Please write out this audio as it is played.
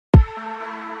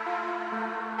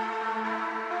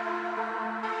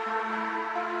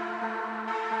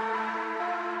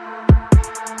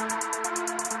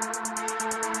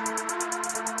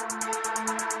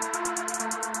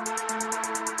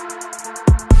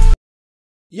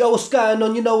Yo, what's going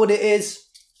on? You know what it is.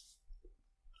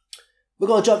 We're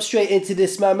going to jump straight into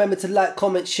this, man. Remember to like,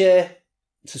 comment, share,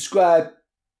 subscribe.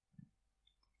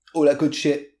 All that good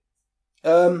shit.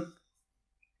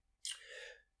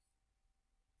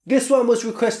 This one was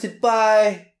requested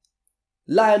by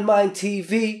Lion Mind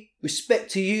TV.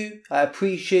 Respect to you. I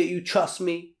appreciate you. Trust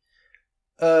me.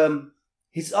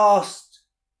 He's asked.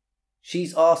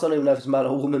 She's asked. I don't even know if it's a man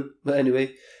or woman. But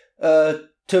anyway.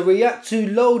 To react to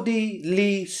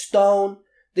Lodi Stone.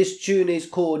 This tune is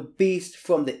called Beast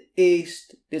from the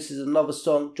East. This is another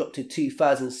song dropped in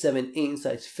 2017. So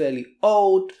it's fairly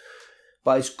old.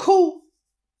 But it's cool.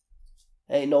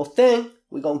 Ain't no thing.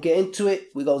 We're going to get into it.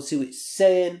 We're going to see what it's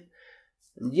saying.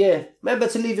 And yeah, remember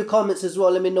to leave your comments as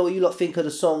well. Let me know what you lot think of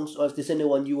the songs, or if there's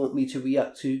anyone you want me to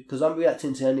react to. Because I'm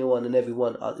reacting to anyone and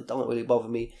everyone. It don't really bother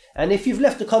me. And if you've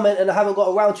left a comment and I haven't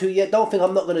got around to it yet, don't think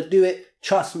I'm not going to do it.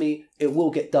 Trust me, it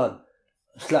will get done.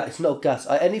 It's like, it's no gas.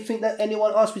 Anything that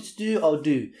anyone asks me to do, I'll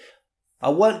do. I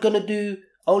weren't going to do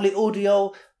only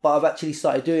audio, but I've actually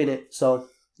started doing it. So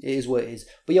it is what it is.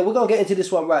 But yeah, we're going to get into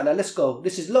this one right now. Let's go.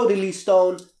 This is Lodi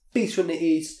Stone, Beast from the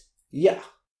East. Yeah.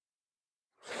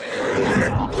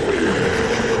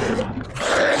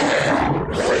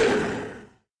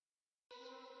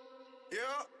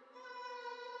 Yeah,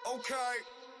 okay.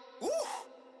 Woo,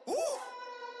 woo.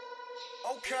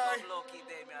 Okay.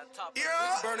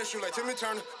 Yeah. Burn this shoe like Timmy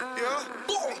Turner. Yeah.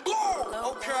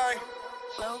 Okay.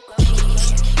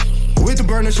 With the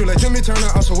burner shoe like Timmy Turner,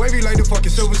 I'm so wavy like the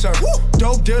fucking Silver Surfer.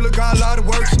 Dope dealer, got a lot of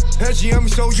works. SGM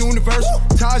is so universal.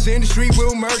 Ties in the street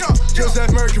will murder. Just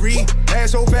left Mercury.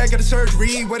 Asshole back at the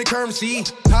surgery. Where the currency?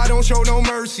 I don't show no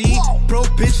mercy. Broke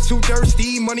bitch too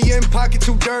thirsty. Money in pocket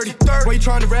too dirty. Why you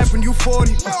trying to rap when you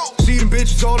 40? See them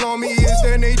bitches all on me. It's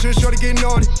their nature, shorty getting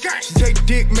on it. She take the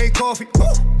dick, make coffee.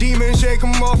 Demon shake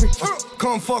them off me.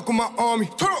 Come fuck with my army.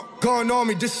 Gun on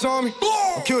me, disarm me.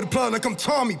 I'll kill the plug like I'm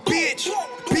Tommy. Bitch.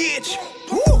 Bitch,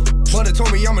 woo. Mother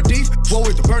told me I'm a thief. Whoa,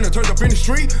 with the burner turns up in the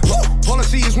street. All I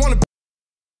see is one.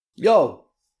 Yo,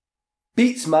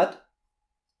 beats mad.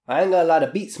 I ain't gonna lie, the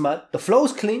beats mad. The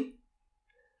flow's clean.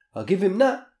 I'll give him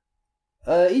that.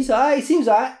 He's alright. He seems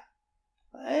alright.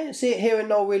 I ain't hearing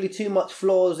no really too much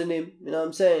flaws in him. You know what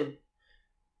I'm saying?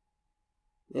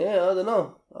 Yeah, I don't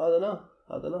know.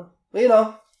 But you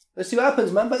know, let's see what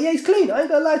happens, man. But yeah, he's clean. I ain't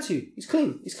gonna lie to you. He's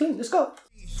clean. Let's go.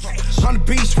 I'm the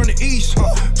beast from the east,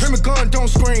 Prima gun don't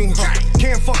scream,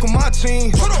 Can't fuck with my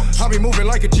team, I be moving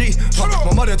like a G,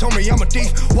 My mother told me I'm a thief.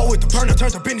 Whoa, with the burner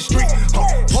turns up in the street,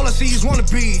 All I see is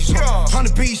wannabes, I'm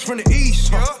the beast from the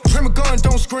east, Prima gun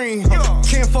don't scream,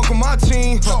 Can't fuck with my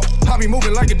team, I be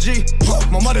moving like a G,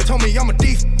 My mother told me I'm a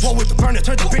thief. Whoa, with the burner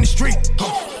turns up in the street,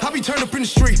 I be turned up in the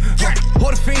street,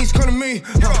 All the fiends come to me,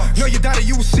 Know your daddy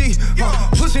you will see,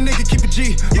 Pussy nigga keep a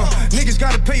G, Niggas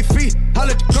gotta pay a fee, I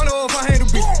let the gun off, I handle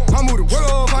beat. I move the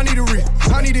world off, I need to read,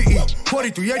 I need to eat.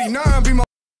 4389 be my.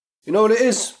 You know what it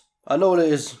is? I know what it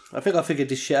is. I think I figured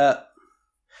this shit out.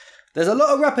 There's a lot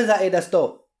of rappers out here that's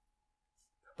dope,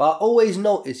 but I always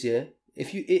notice, yeah,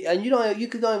 if you and you know you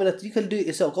can go even you can do it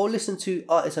yourself. Go listen to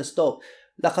artists that's dope.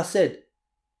 Like I said,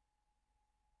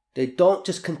 they don't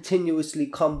just continuously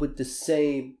come with the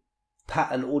same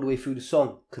pattern all the way through the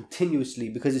song continuously,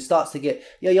 because it starts to get,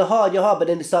 yeah, you're hard, but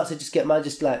then it starts to just get, man,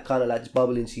 just like kind of like just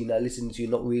bubbling to you now, listening to you,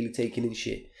 not really taking in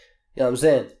shit. You know what I'm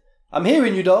saying? I'm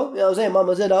hearing you though. You know what I'm saying?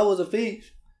 Mama said I was a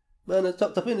thief, man, I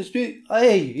tucked up in the street. I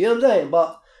hear you. You know what I'm saying?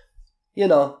 But you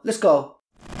know, let's go.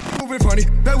 Moving funny,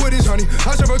 back with his honey.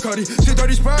 I serve a cutty. Shit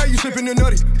dirty spray, you sipping the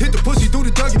nutty. Hit the pussy through the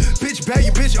dougie. Bitch bad,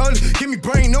 you bitch ugly. Give me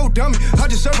brain, no dummy. I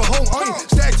just serve a whole onion.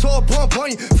 Stack tall, bump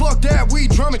onion. Fuck that, we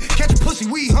drumming. Catch a pussy,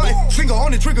 we hunting. Finger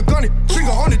on the trigger, gunning.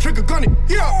 Finger on the trigger, gunning.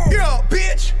 Yeah,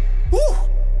 bitch. Woo.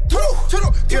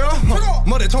 Yeah,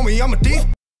 mother told me I'm a thief.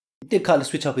 He did kind of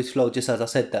switch up his flow just as I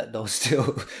said that though,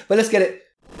 still. But let's get it.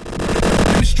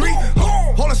 The street,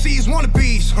 all I see is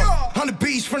wannabes, I'm the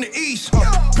beast from the east,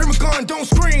 Prima gun don't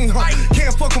scream,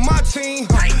 Can't fuck with my team,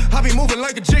 I be moving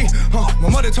like a G, My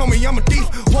mother told me I'm a thief.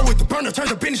 Whoa, with the burner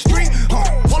turns up in the street,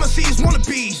 All I see is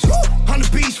wannabes, I'm the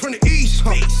beast from the east,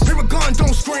 Prima gun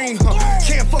don't scream,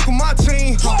 Can't fuck with my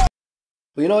team.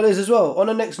 But you know what it is as well, on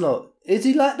the next note, is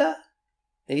he like that?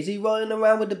 Is he rolling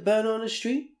around with the burner on the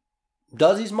street?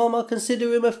 Does his mama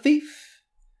consider him a thief?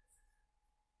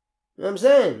 You know what I'm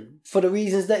saying? For the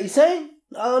reasons that he's saying?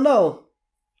 I don't know.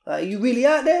 Are you really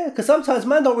out there? Because sometimes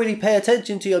man don't really pay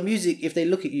attention to your music if they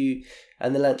look at you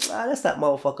and they're like, that's that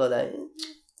motherfucker, that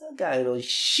guy ain't no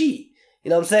shit. You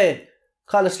know what I'm saying?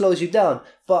 Kind of slows you down.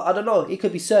 But I don't know, he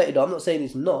could be certain though. I'm not saying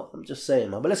he's not. I'm just saying,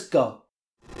 man. But let's go.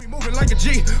 We moving like a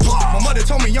G. My mother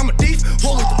told me I'm a thief.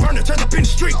 Whoa, with the burner turns up in the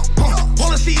street.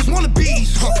 All I see is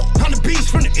wannabes. I'm the beast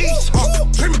beast from the east, huh?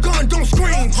 Bring my gun, don't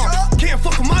scream, huh? Can't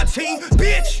fuck with my team,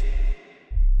 bitch.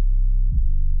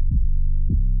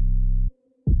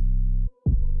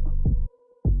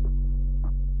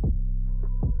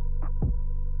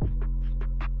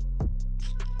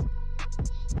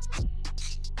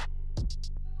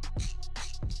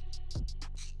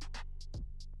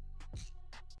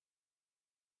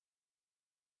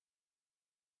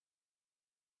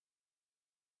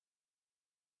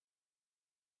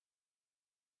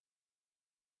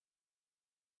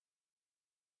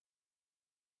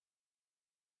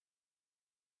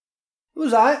 It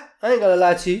was alright. I ain't gonna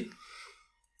lie to you.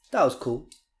 That was cool.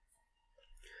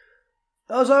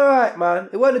 That was alright, man.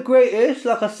 It wasn't the greatest,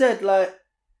 like I said, like,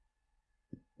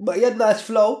 but he had nice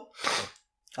flow.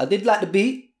 I did like the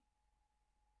beat.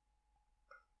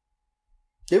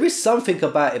 There is something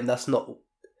about him that's not,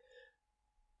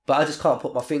 but I just can't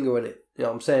put my finger on it. You know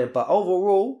what I'm saying? But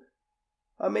overall,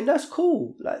 I mean, that's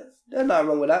cool. Like, there's nothing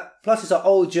wrong with that. Plus, it's an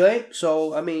old joint,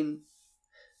 so I mean,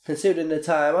 considering the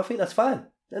time, I think that's fine.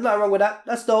 There's nothing wrong with that.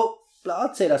 That's dope. Like,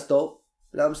 I'd say that's dope.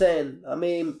 You know what I'm saying? I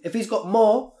mean, if he's got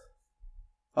more,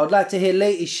 I'd like to hear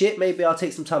latest shit. Maybe I'll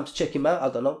take some time to check him out. I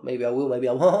don't know. Maybe I will. Maybe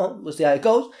I won't. We'll see how it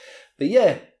goes. But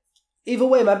yeah, either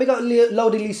way, man. Big up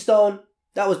Lodi Lee Stone.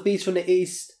 That was Beast from the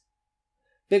East.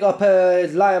 Big up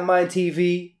Lion Mind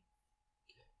TV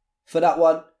for that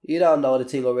one. You don't know the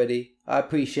thing already. I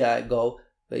appreciate how it go.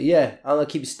 But yeah, I'm going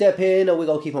to keep stepping and we're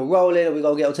going to keep on rolling and we're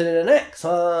going to get on to the next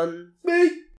one. Bye.